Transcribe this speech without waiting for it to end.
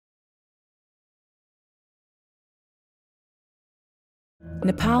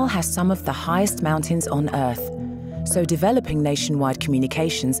Nepal has some of the highest mountains on Earth, so developing nationwide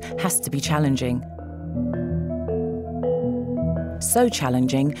communications has to be challenging. So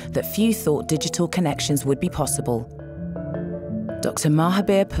challenging that few thought digital connections would be possible. Dr.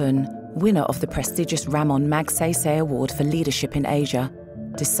 Mahabir Pun, winner of the prestigious Ramon Magsaysay Award for Leadership in Asia,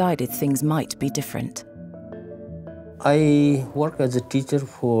 decided things might be different. I worked as a teacher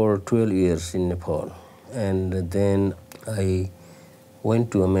for 12 years in Nepal, and then I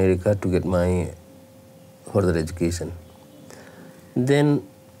went to America to get my further education. Then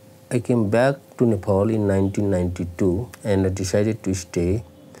I came back to Nepal in 1992 and I decided to stay.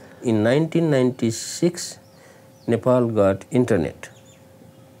 In 1996, Nepal got internet,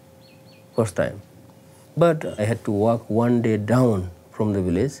 first time. But I had to walk one day down from the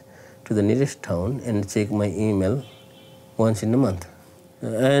village to the nearest town and check my email once in a month.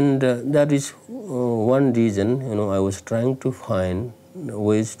 And that is one reason, I was trying to find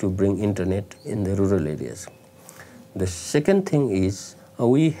ways to bring internet in the rural areas. The second thing is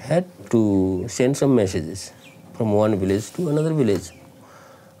we had to send some messages from one village to another village.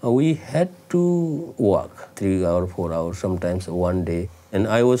 We had to walk 3 hours, 4 hours, sometimes one day. And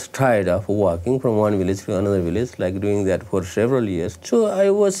I was tired of walking from one village to another village, like doing that for several years. So I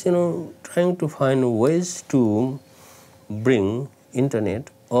was, trying to find ways to bring internet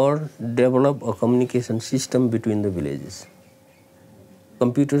or develop a communication system between the villages.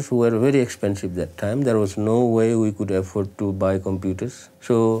 Computers were very expensive that time. There was no way we could afford to buy computers.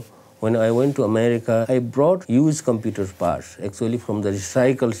 So when I went to America, I brought used computer parts, actually from the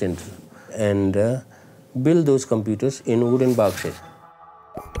recycle center, and built those computers in wooden boxes.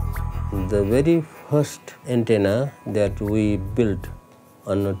 The very first antenna that we built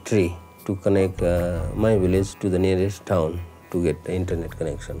on a tree to connect my village to the nearest town to get the internet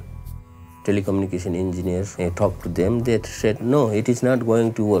connection. Telecommunication engineers, I talked to them, they said, no, it is not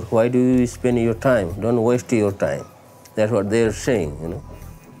going to work. Why do you spend your time? Don't waste your time. That's what they're saying,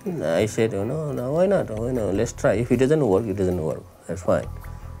 And I said, no, why not? Why not? Let's try. If it doesn't work, it doesn't work. That's fine.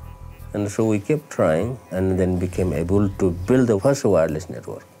 And so we kept trying and then became able to build the first wireless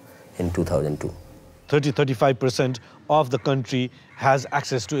network in 2002. 30–35% of the country has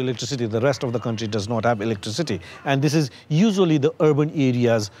access to electricity. The rest of the country does not have electricity. And this is usually the urban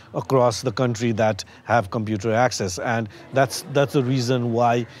areas across the country that have computer access. And that's the reason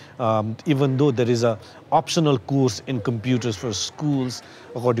why, even though there is an optional course in computers for schools,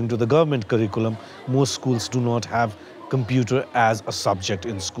 according to the government curriculum, most schools do not have computer as a subject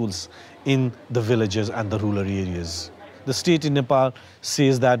in schools in the villages and the rural areas. The state in Nepal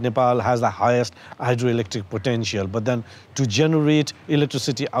says that Nepal has the highest hydroelectric potential, but then to generate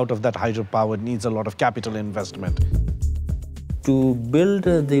electricity out of that hydropower needs a lot of capital investment. To build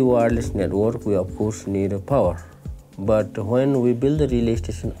the wireless network, we of course need power. But when we build the relay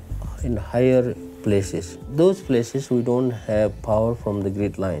station in higher places, those places we don't have power from the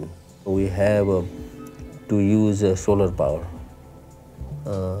grid line. We have to use solar power.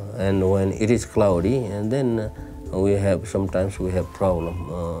 And when it is cloudy, and then sometimes we have problem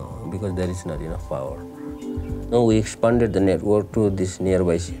because there is not enough power. Now we expanded the network to these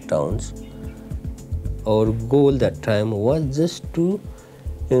nearby towns. Our goal that time was just to,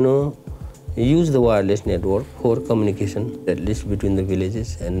 use the wireless network for communication, at least between the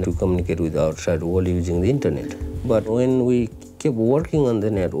villages, and to communicate with the outside world using the internet. But when we kept working on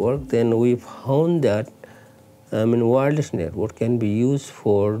the network, then we found that wireless network can be used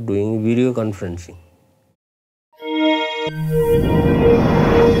for doing video conferencing.